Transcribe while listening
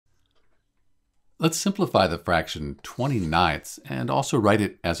Let's simplify the fraction 20/9 and also write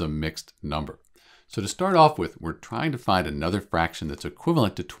it as a mixed number. So to start off with, we're trying to find another fraction that's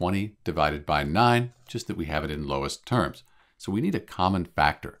equivalent to 20 divided by 9, just that we have it in lowest terms. So we need a common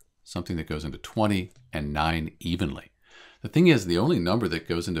factor, something that goes into 20 and 9 evenly. The thing is, the only number that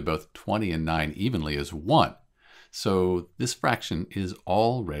goes into both 20 and 9 evenly is 1. So this fraction is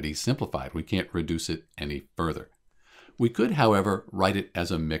already simplified. We can't reduce it any further. We could, however, write it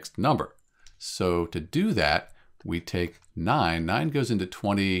as a mixed number. So to do that, we take 9. 9 goes into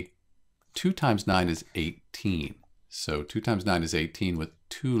 20. 2 times 9 is 18. So 2 times 9 is 18 with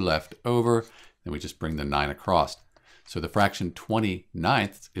 2 left over. Then we just bring the 9 across. So the fraction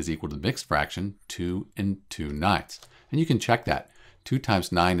 20/9 is equal to the mixed fraction 2 and 2/9. And you can check that. 2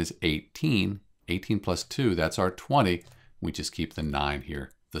 times 9 is 18. 18 plus 2, that's our 20. We just keep the 9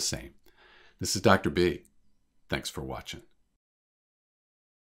 here the same. This is Dr. B. Thanks for watching.